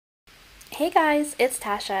Hey guys, it's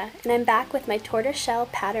Tasha, and I'm back with my tortoiseshell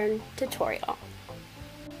pattern tutorial.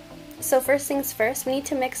 So first things first, we need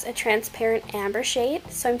to mix a transparent amber shade.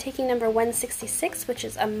 So I'm taking number 166, which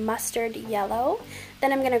is a mustard yellow.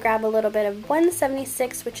 Then I'm going to grab a little bit of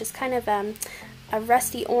 176, which is kind of a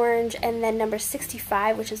rusty orange, and then number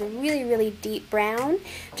 65, which is a really deep brown.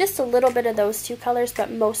 Just a little bit of those two colors, but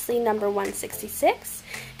mostly number 166.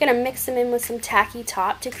 Gonna mix them in with some tacky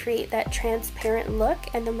top to create that transparent look,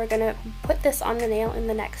 and then we're gonna put this on the nail in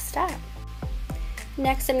the next step.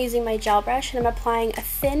 Next, I'm using my gel brush and I'm applying a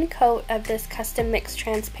thin coat of this custom mixed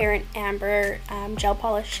transparent amber gel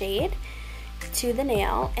polish shade to the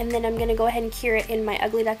nail, and then I'm gonna go ahead and cure it in my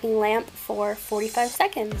Ugly Duckling lamp for 45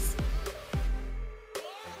 seconds.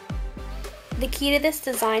 The key to this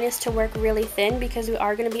design is to work really thin because we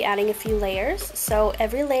are going to be adding a few layers. So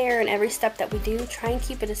every layer and every step that we do, try and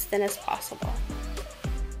keep it as thin as possible.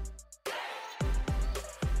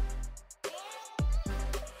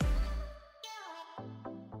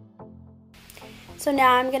 So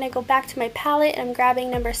now I'm going to go back to my palette and I'm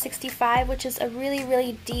grabbing number 65, which is a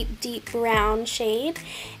really deep brown shade.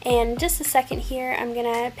 And just a second here, I'm going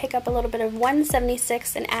to pick up a little bit of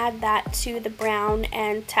 176 and add that to the brown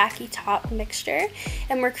and tacky top mixture.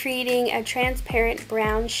 And we're creating a transparent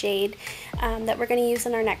brown shade that we're going to use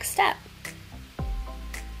in our next step.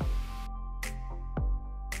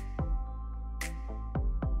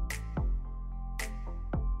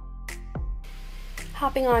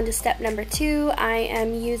 Hopping on to step number 2, I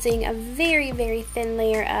am using a very thin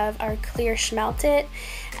layer of our clear Schmelted,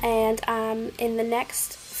 and in the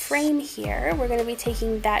next frame here, we're going to be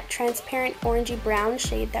taking that transparent orangey brown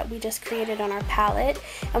shade that we just created on our palette,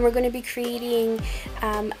 and we're going to be creating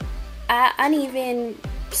uneven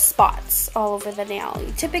spots all over the nail.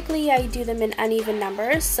 Typically I do them in uneven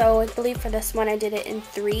numbers, so I believe for this one I did it in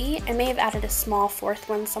 3. I may have added a small 4th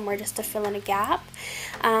one somewhere just to fill in a gap.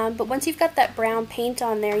 But once you've got that brown paint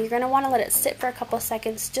on there, you're going to want to let it sit for a couple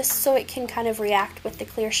seconds just so it can kind of react with the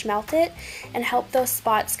clear Schmelted and help those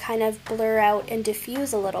spots kind of blur out and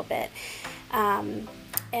diffuse a little bit. And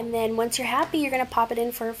then once you're happy, you're going to pop it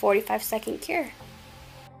in for a 45-second cure.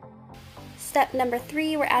 Step number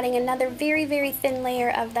 3, we're adding another very thin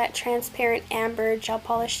layer of that transparent amber gel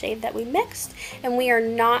polish shade that we mixed, and we are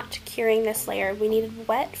not curing this layer. We need it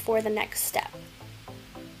wet for the next step.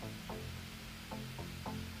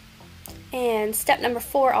 And step number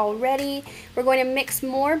 4 already, we're going to mix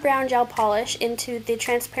more brown gel polish into the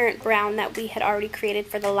transparent brown that we had already created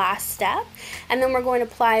for the last step, and then we're going to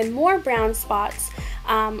apply more brown spots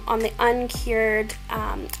on the uncured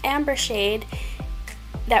amber shade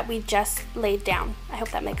that we just laid down. I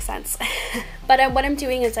hope that makes sense. But what I'm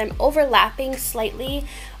doing is I'm overlapping slightly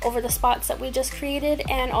over the spots that we just created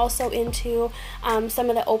and also into some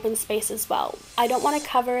of the open space as well. I don't want to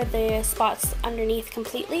cover the spots underneath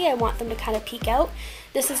completely. I want them to kind of peek out.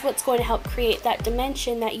 This is what's going to help create that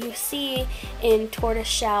dimension that you see in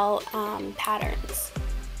tortoiseshell patterns.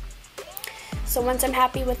 So once I'm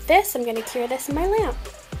happy with this, I'm going to cure this in my lamp.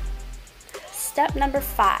 Step number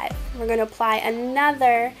 5, we're going to apply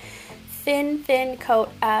another thin coat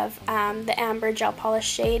of the amber gel polish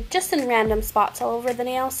shade just in random spots all over the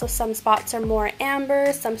nail. So some spots are more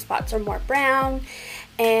amber, some spots are more brown,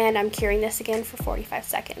 and I'm curing this again for 45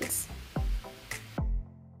 seconds.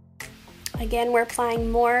 Again, we're applying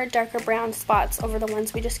more darker brown spots over the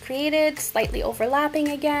ones we just created, slightly overlapping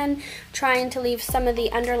again, trying to leave some of the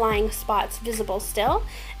underlying spots visible still,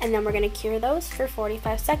 and then we're going to cure those for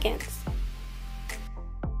 45 seconds.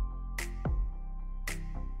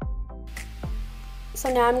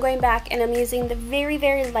 So now I'm going back and I'm using the very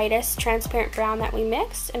lightest transparent brown that we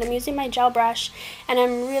mixed, and I'm using my gel brush and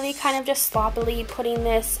I'm really kind of just sloppily putting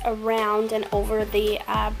this around and over the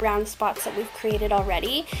brown spots that we've created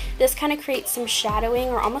already. This kind of creates some shadowing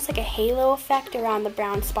or almost like a halo effect around the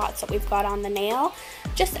brown spots that we've got on the nail.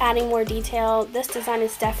 Just adding more detail. This design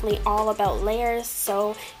is definitely all about layers,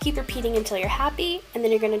 so keep repeating until you're happy, and then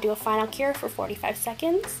you're going to do a final cure for 45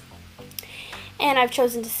 seconds. And I've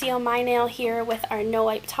chosen to seal my nail here with our no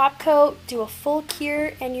wipe top coat, do a full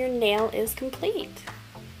cure, and your nail is complete.